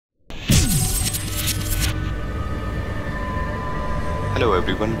Hello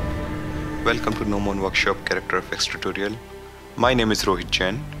everyone, welcome to Gnomon Workshop Character Effects tutorial. My name is Rohit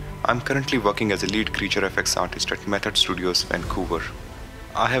Jain. I'm currently working as a lead creature effects artist at Method Studios, Vancouver.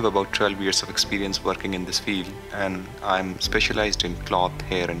 I have about 12 years of experience working in this field and I'm specialized in cloth,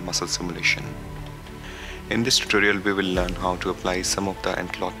 hair and muscle simulation. In this tutorial we will learn how to apply some of the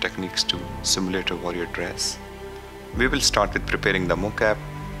NCloth techniques to simulate a warrior dress. We will start with preparing the mocap,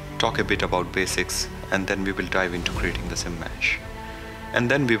 talk a bit about basics, and then we will dive into creating the sim mesh. And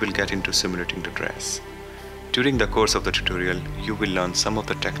then we will get into simulating the dress. During the course of the tutorial, you will learn some of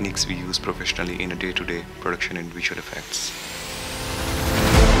the techniques we use professionally in a day-to-day production in visual effects.